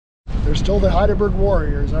They're still the Hydaburg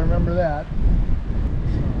Warriors, I remember that.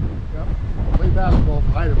 So, yep, played basketball for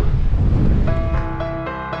Hydaburg.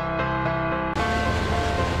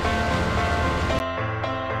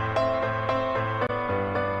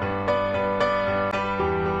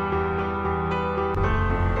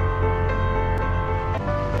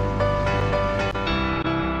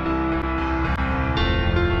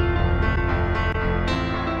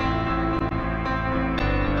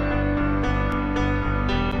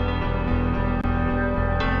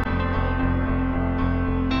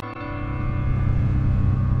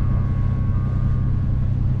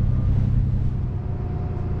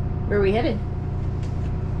 Where are we headed?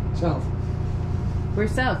 South.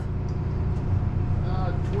 Where's south?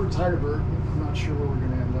 Towards Hydaburg. I'm not sure where we're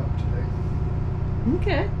going to end up today.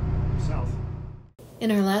 Okay. South. In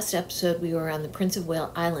our last episode, we were on the Prince of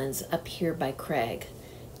Wales Islands up here by Craig.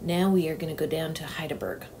 Now we are going to go down to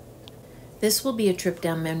Hydaburg. This will be a trip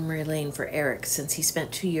down memory lane for Eric since he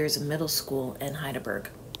spent 2 years of middle school in Hydaburg.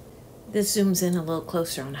 This zooms in a little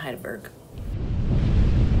closer on Hydaburg.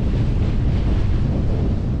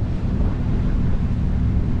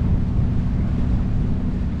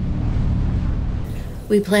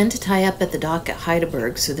 We plan to tie up at the dock at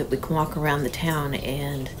Hydaburg so that we can walk around the town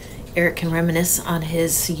and Eric can reminisce on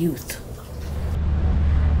his youth.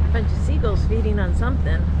 A bunch of seagulls feeding on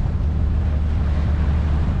something.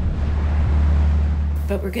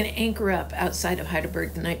 But we're going to anchor up outside of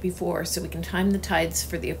Hydaburg the night before so we can time the tides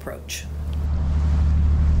for the approach.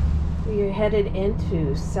 We are headed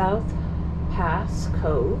into South Pass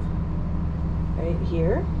Cove, right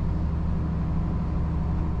here.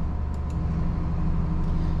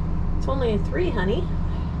 It's only a 3, honey.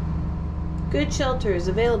 Good shelter is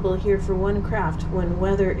available here for one craft when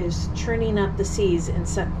weather is churning up the seas in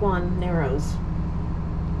Sequan Narrows.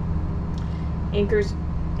 Anchors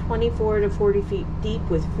 24 to 40 feet deep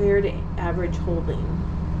with fair to average holding.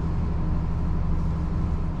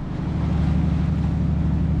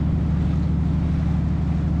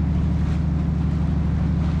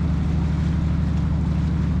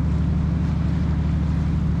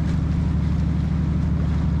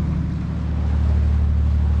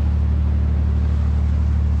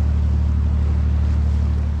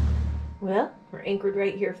 Well, we're anchored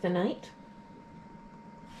right here for the night.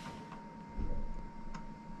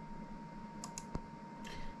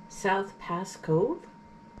 South Pass Cove.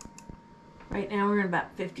 Right now we're in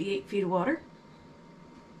about 58 feet of water.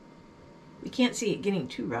 We can't see it getting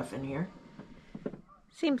too rough in here.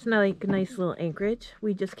 Seems like a nice little anchorage.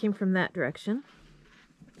 We just came from that direction.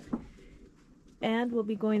 And we'll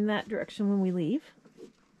be going that direction when we leave.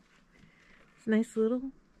 It's a nice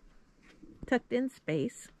little tucked in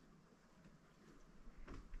space.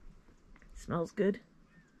 Smells good.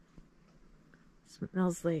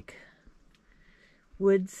 Smells like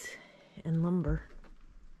woods and lumber.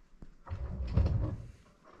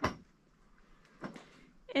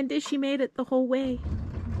 And she made it the whole way.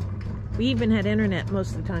 We even had internet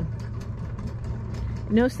most of the time.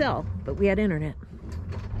 No cell, but we had internet.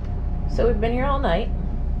 So we've been here all night.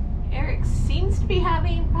 Eric seems to be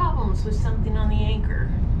having problems with something on the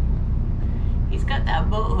anchor. He's got that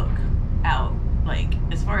boat hook out, like,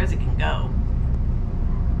 as far as it can go.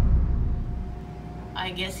 I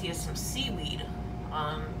guess he has some seaweed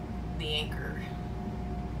on the anchor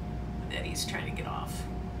that he's trying to get off.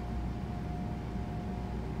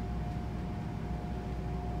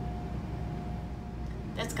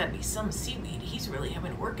 That's gotta be some seaweed. He's really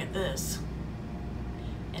having to work at this.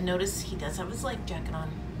 And notice he does have his life jacket on.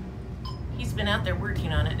 He's been out there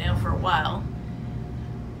working on it now for a while.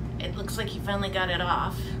 It looks like he finally got it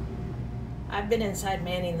off. I've been inside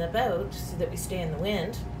manning the boat so that we stay in the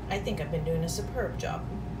wind. I think I've been doing a superb job.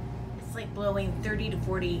 It's like blowing 30 to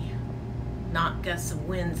 40 knot gusts of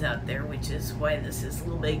winds out there, which is why this is a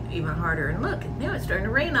little bit even harder. And look, now it's starting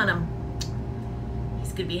to rain on him.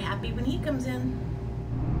 He's gonna be happy when he comes in.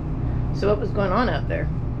 So what was going on out there?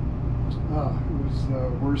 It was the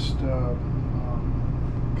worst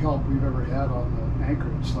kelp we've ever had on the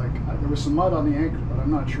anchorage. Like, there was some mud on the anchor, but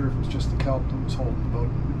I'm not sure if it was just the kelp that was holding the boat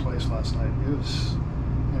in place last night. It was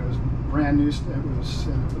brand new. It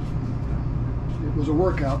was a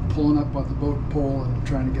workout pulling up on the boat pole and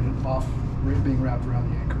trying to get it off, being wrapped around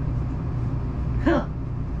the anchor. Huh.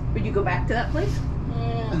 Would you go back to that place?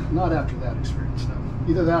 Not after that experience, no.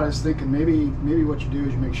 Either that, I was thinking maybe what you do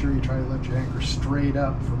is you make sure you try to lift your anchor straight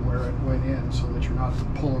up from where it went in so that you're not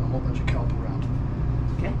pulling a whole bunch of kelp around.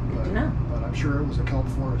 Okay, good to know. But I'm sure it was a kelp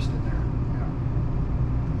forest in there.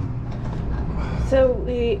 Yeah. So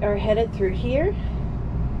we are headed through here,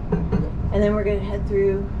 and then we're going to head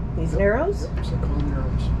through these narrows. Yep, so called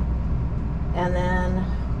narrows. And then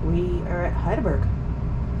We are at Hydaburg.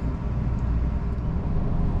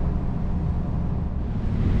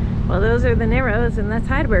 Well, those are the Narrows, and that's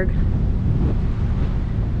Hydaburg.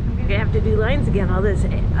 I'm gonna have to do lines again. All this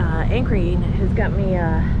anchoring has got me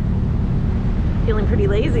feeling pretty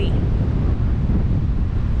lazy.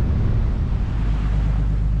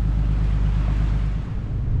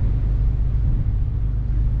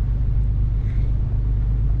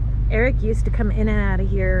 Eric used to come in and out of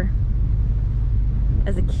here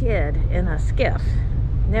as a kid in a skiff.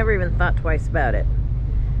 Never even thought twice about it.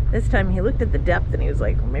 This time he looked at the depth and he was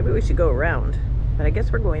like, well, maybe we should go around. But I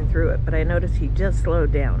guess we're going through it. But I noticed he just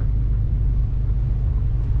slowed down.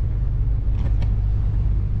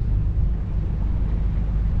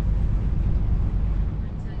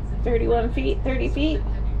 "31 feet, 30 feet.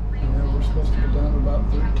 Yeah, we're supposed to get down to about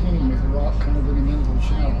 13 with a rock kind of in the middle of the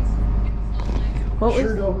channel. I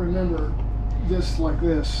sure don't remember this like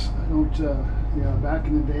this. I don't, yeah, back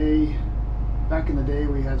in the day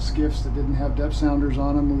we had skiffs that didn't have depth sounders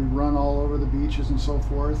on them. We'd run all over the beaches and so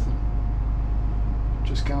forth. And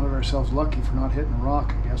just counted ourselves lucky for not hitting a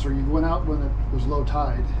rock, I guess. Or you went out when it was low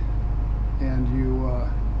tide and you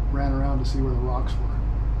ran around to see where the rocks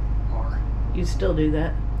are. You still do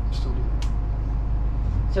that? I still do that.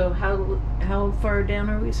 So how far down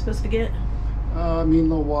are we supposed to get? I mean,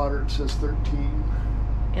 low water, it says 13.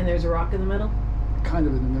 And there's a rock in the middle? Kind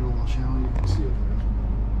of in the middle of the channel, you can see it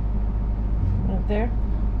there. Up there?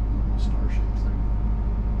 Yeah, star-shaped thing.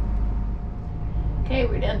 Okay,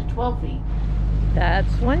 we're down to 12 feet.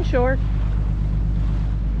 That's one shore.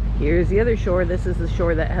 Here's the other shore. This is the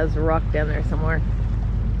shore that has a rock down there somewhere.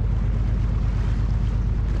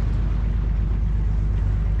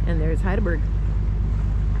 And there's Hydaburg.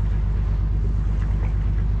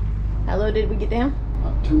 How low did we get down?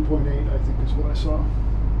 10.8, I think is what I saw.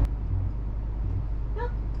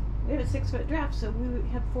 Well, we have a 6-foot draft, so we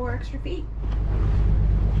have 4 extra feet.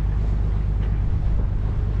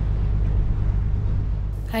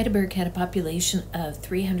 Hydaburg had a population of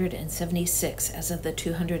 376 as of the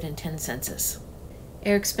 210 census.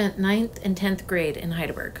 Eric spent 9th and 10th grade in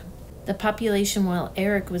Hydaburg. The population while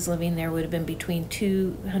Eric was living there would have been between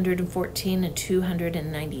 214 and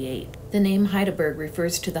 298. The name Hydaburg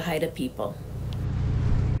refers to the Haida people.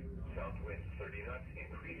 South wind 30 knots,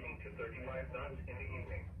 increasing to 35 knots in the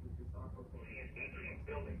evening. Seas 8 feet,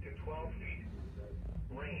 building to 12 feet.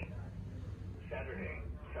 Rain. Saturday,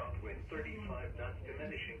 south wind 35 knots,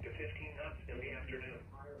 diminishing to 15 knots in the afternoon.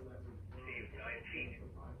 Seas 9 feet.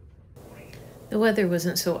 Rain. The weather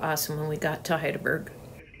wasn't so awesome when we got to Hydaburg.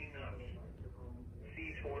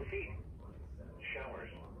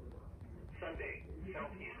 Sunday,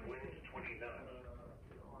 southeast winds 20 knots.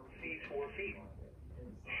 Seas 4 feet.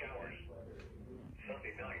 Showers.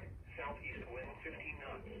 Sunday night, southeast wind 15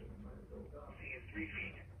 knots. Seas 3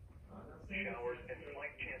 feet. Showers and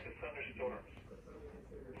slight chance of thunderstorms.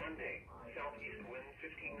 Monday, southeast wind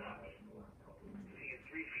 15 knots. Seas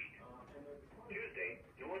 3 feet. Tuesday,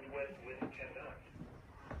 northwest wind 10 knots.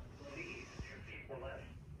 Seas 2 feet or less.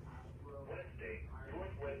 Wednesday,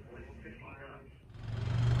 northwest wind 15 knots.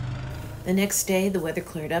 The next day, the weather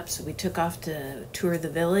cleared up, so we took off to tour the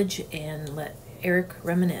village and let Eric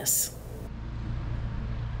reminisce.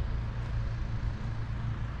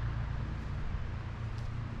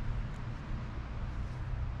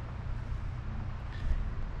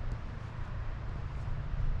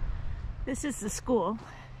 This is the school.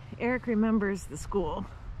 Eric remembers the school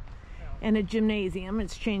and a gymnasium.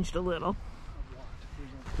 It's changed a little.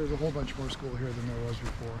 There's a whole bunch more school here than there was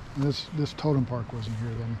before. And this totem park wasn't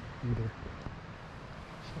here then either.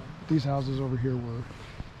 So these houses over here were,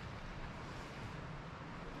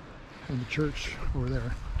 and the church over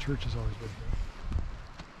there. The church has always been here.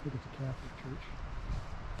 I think it's a Catholic church.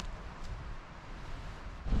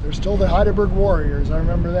 There's still the Hydaburg Warriors, I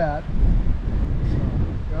remember that. So,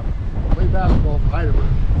 yep, played basketball for Hydaburg.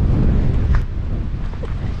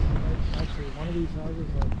 Actually, one of these houses,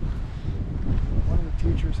 like, one of the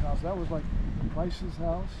teacher's house, that was like Price's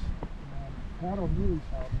house, and Pat O'Neill's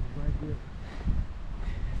house was right here.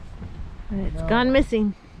 And it's gone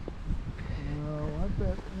missing. No, I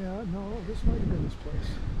bet, yeah, no, this might have been this place.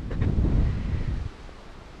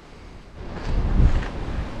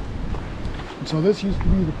 And so this used to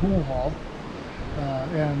be the pool hall,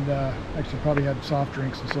 and actually probably had soft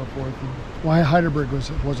drinks and so forth. And, well, Hydaburg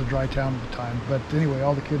was a dry town at the time, but anyway,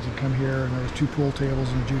 all the kids would come here, and there was 2 pool tables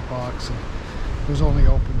and a jukebox, and it was only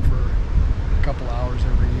open for a couple hours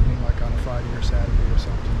every evening, like on a Friday or Saturday or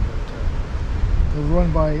something. But it was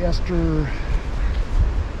run by Esther,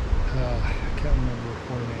 I can't remember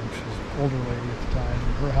her name, she was an older lady at the time,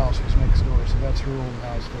 and her house was next door, so that's her old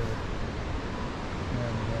house there.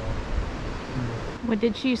 And What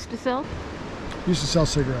did she used to sell? Used to sell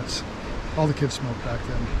cigarettes. All the kids smoked back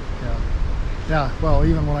then. Yeah. Yeah. Well,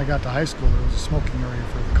 even when I got to high school, there was a smoking area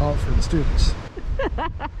for the students.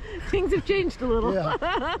 Things have changed a little. Yeah.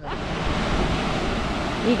 Yeah.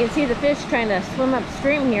 You can see the fish trying to swim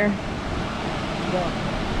upstream here. Yeah.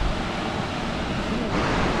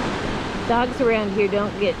 Dogs around here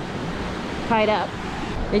don't get tied up.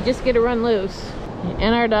 They just get to run loose.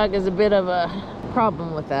 And our dog is a bit of a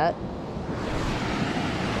problem with that.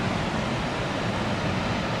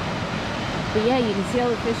 But yeah, you can see all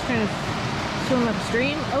the fish trying to swim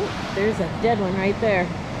upstream. Oh, there's a dead one right there.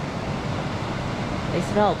 They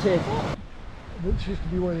smell too. This used to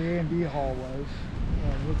be where the A&D hall was.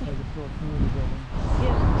 It looks like it's still a community building.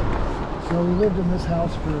 Yeah. So we lived in this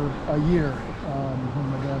house for a year when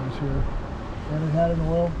my dad was here. And it had an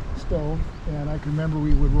oil stove. And I can remember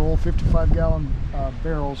we would roll 55-gallon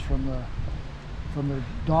barrels from the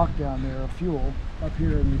dock down there of fuel up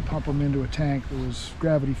here, and we'd pump them into a tank that was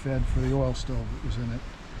gravity fed for the oil stove that was in it.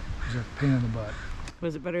 It was a pain in the butt.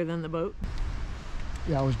 Was it better than the boat?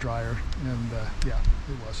 Yeah, it was drier, and yeah,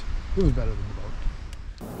 it was better than the boat.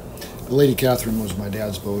 The Lady Catherine was my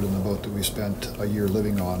dad's boat, and the boat that we spent a year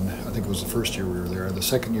living on. I think it was the first year we were there. The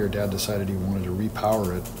second year, Dad decided he wanted to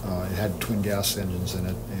repower it. It had twin gas engines in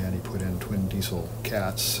it, and he put in twin diesel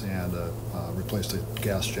cats and replaced the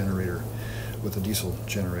gas generator with a diesel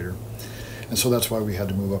generator. And so that's why we had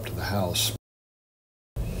to move up to the house.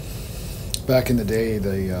 Back in the day,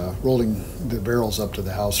 rolling the barrels up to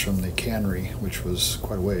the house from the cannery, which was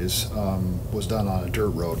quite a ways, was done on a dirt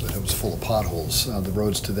road that was full of potholes. The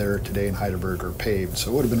roads to there today in Hydaburg are paved,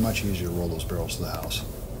 so it would have been much easier to roll those barrels to the house.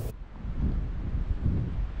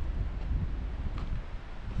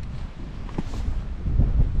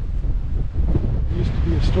 There used to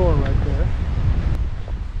be a store right there.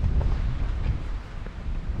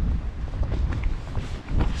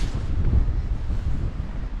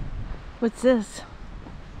 What's this?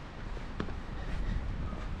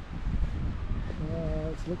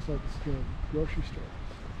 It looks like it's the grocery store.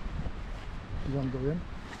 You want to go in?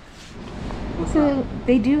 So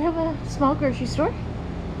they do have a small grocery store.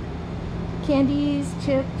 Candies,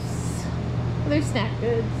 chips, other snack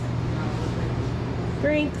goods,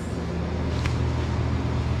 drinks,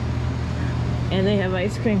 and they have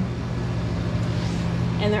ice cream.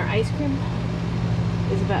 And their ice cream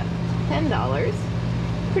is about $10.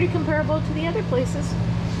 Pretty comparable to the other places.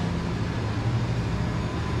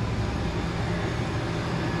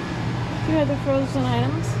 A few other frozen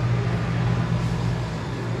items.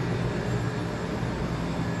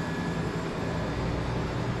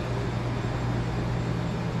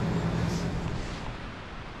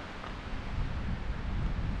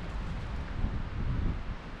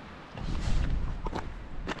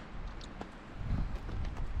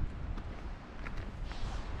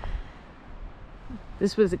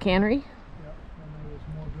 This was a cannery? Yep, and there was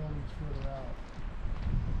more buildings further out.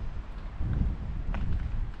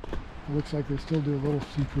 It looks like they still do a little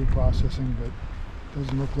seafood processing, but it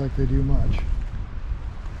doesn't look like they do much.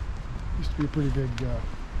 Used to be a pretty big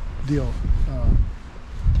deal.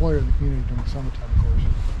 Employer in the community during the summertime, of course.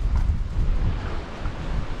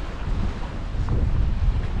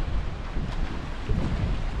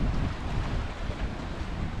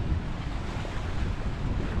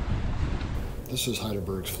 This is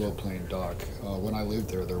Hydaburg's floatplane dock. When I lived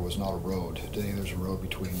there, there was not a road. Today there's a road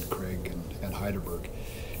between Craig and Hydaburg.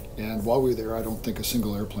 And while we were there, I don't think a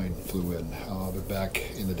single airplane flew in. But back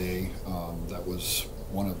in the day, that was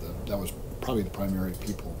probably the primary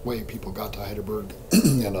way people got to Hydaburg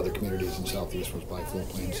and other communities in Southeast was by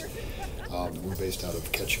floatplanes. We're based out of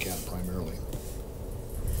Ketchikan primarily.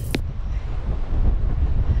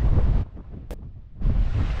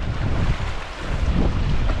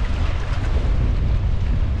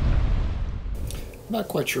 Not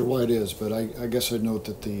quite sure why it is, but I guess I'd note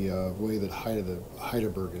that the way that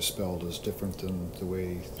Hydaburg is spelled is different than the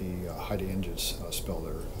way the Hydainges spell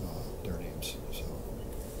their names. So.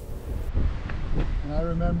 And I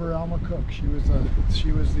remember Alma Cook. She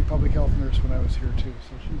was the public health nurse when I was here too.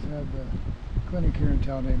 So she's had the clinic here in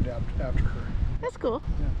town named after her. That's cool.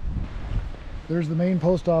 Yeah. There's the main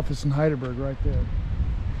post office in Hydaburg right there.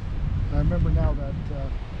 And I remember now that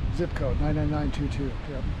zip code 99922.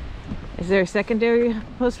 Yep. Is there a secondary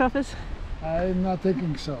post office? I'm not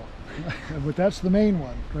thinking so, but that's the main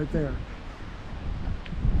one right there.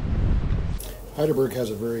 Hydaburg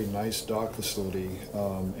has a very nice dock facility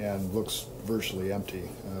and looks virtually empty.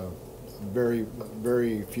 Very,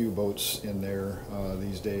 very few boats in there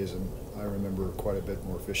these days, and I remember quite a bit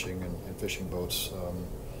more fishing and fishing boats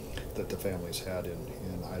that the families had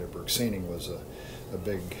in Hydaburg. Seining was a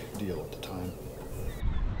big deal at the time.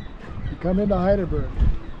 You come into Hydaburg.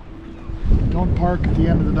 Don't park at the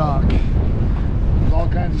end of the dock. There's all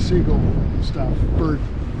kinds of seagull stuff, bird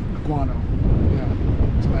guano. Yeah,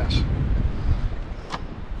 it's a mess.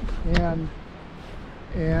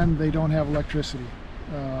 And they don't have electricity.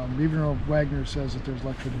 Even though Wagner says that there's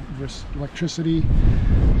electricity,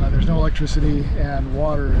 there's no electricity, and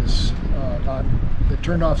water is not. They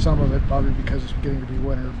turned off some of it, probably because it's beginning to be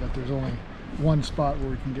winter, but there's only one spot where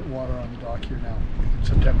we can get water on the dock here now in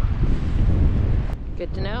September.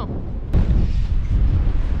 Good to know.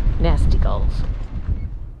 Nasty gulls.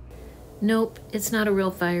 Nope, it's not a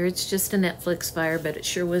real fire, it's just a Netflix fire, but it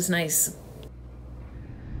sure was nice.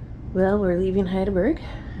 Well, we're leaving Hydaburg.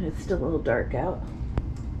 It's still a little dark out,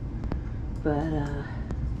 but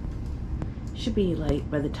should be light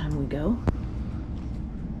by the time we go.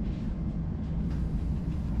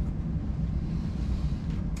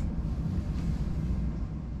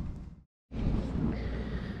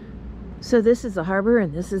 So this is the harbor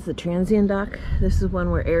and this is the transient dock. This is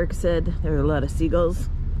one where Eric said there were a lot of seagulls,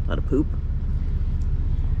 a lot of poop.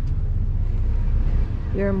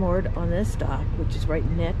 You're moored on this dock, which is right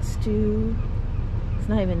next to, it's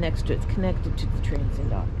not even next to, it's connected to the transient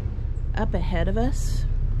dock. Up ahead of us,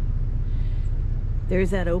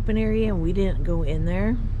 there's that open area and we didn't go in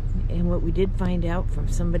there. And what we did find out from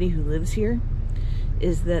somebody who lives here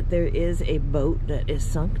is that there is a boat that is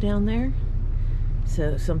sunk down there.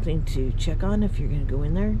 So something to check on if you're gonna go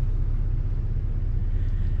in there.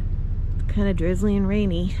 It's kind of drizzly and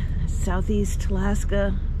rainy. Southeast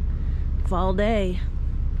Alaska fall day.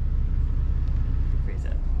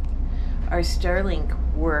 Our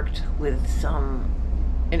Starlink worked with some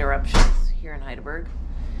interruptions here in Hydaburg,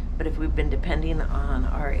 but if we've been depending on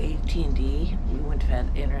our AT&T, we wouldn't have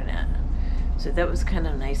had internet. So that was kind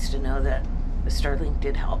of nice to know that the Starlink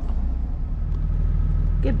did help.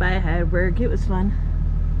 Goodbye, Hydaburg. It was fun.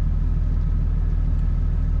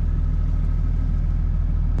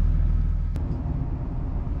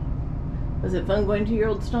 Was it fun going to your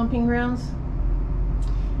old stomping grounds?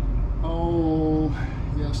 Oh,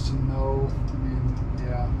 yes and no. I mean,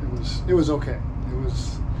 yeah, it was okay. It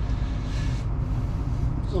was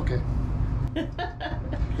okay.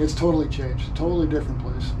 It's totally changed. Totally different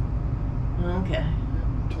place. Okay. Yeah,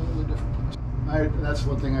 totally different place. That's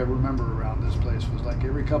one thing I remember around this place was like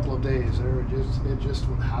every couple of days it just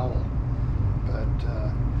would howl.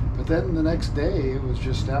 But then the next day it was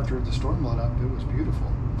just after the storm let up, it was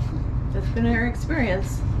beautiful. That's been our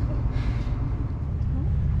experience.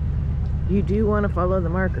 You do want to follow the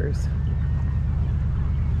markers.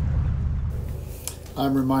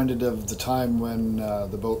 I'm reminded of the time when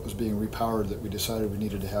the boat was being repowered that we decided we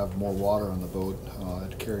needed to have more water on the boat.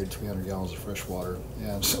 It carried 300 gallons of fresh water,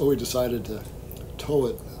 and so we decided to tow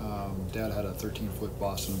it. Dad had a 13-foot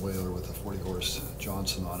Boston whaler with a 40-horse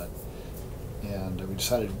Johnson on it, and we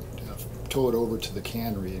decided to tow it over to the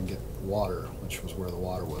cannery and get water, which was where the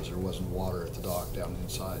water was. There wasn't water at the dock down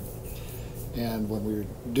inside. And when we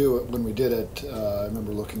did it, I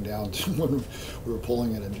remember looking down when we were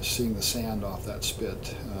pulling it and just seeing the sand off that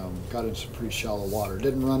spit. Got into some pretty shallow water. It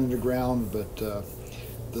didn't run into ground, but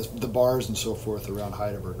the bars and so forth around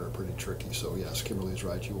Hydaburg are pretty tricky. So yes, Kimberly's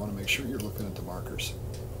right. You want to make sure you're looking at the markers.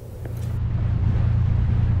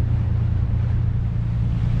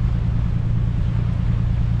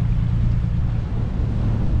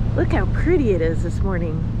 Look how pretty it is this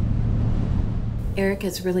morning. Eric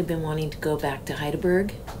has really been wanting to go back to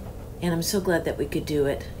Hydaburg, and I'm so glad that we could do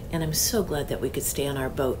it, and I'm so glad that we could stay on our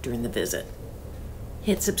boat during the visit.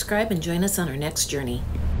 Hit subscribe and join us on our next journey.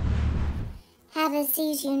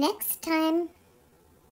 Havaseas you next time.